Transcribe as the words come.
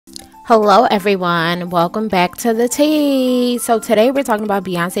Hello everyone, welcome back to the tea. So today we're talking about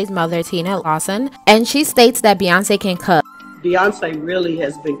Beyonce's mother, Knowles Lawson, and she states that Beyonce can cook. Beyonce really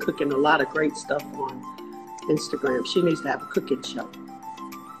has been cooking a lot of great stuff on Instagram. She needs to have a cooking show.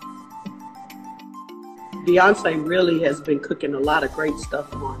 Beyonce really has been cooking a lot of great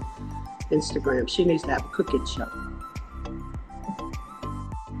stuff on Instagram. She needs to have a cooking show.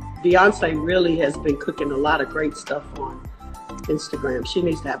 Beyonce really has been cooking a lot of great stuff on Instagram. She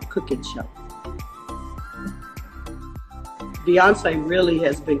needs to have a cooking show. Beyonce really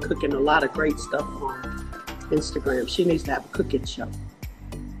has been cooking a lot of great stuff on Instagram. She needs to have a cooking show.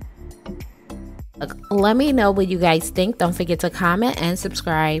 Let me know what you guys think. Don't forget to comment and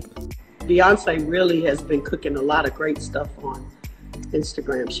subscribe. Beyonce really has been cooking a lot of great stuff on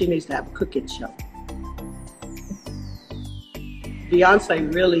Instagram. She needs to have a cooking show.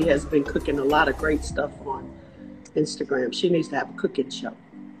 Beyonce really has been cooking a lot of great stuff on Instagram. She needs to have a cooking show.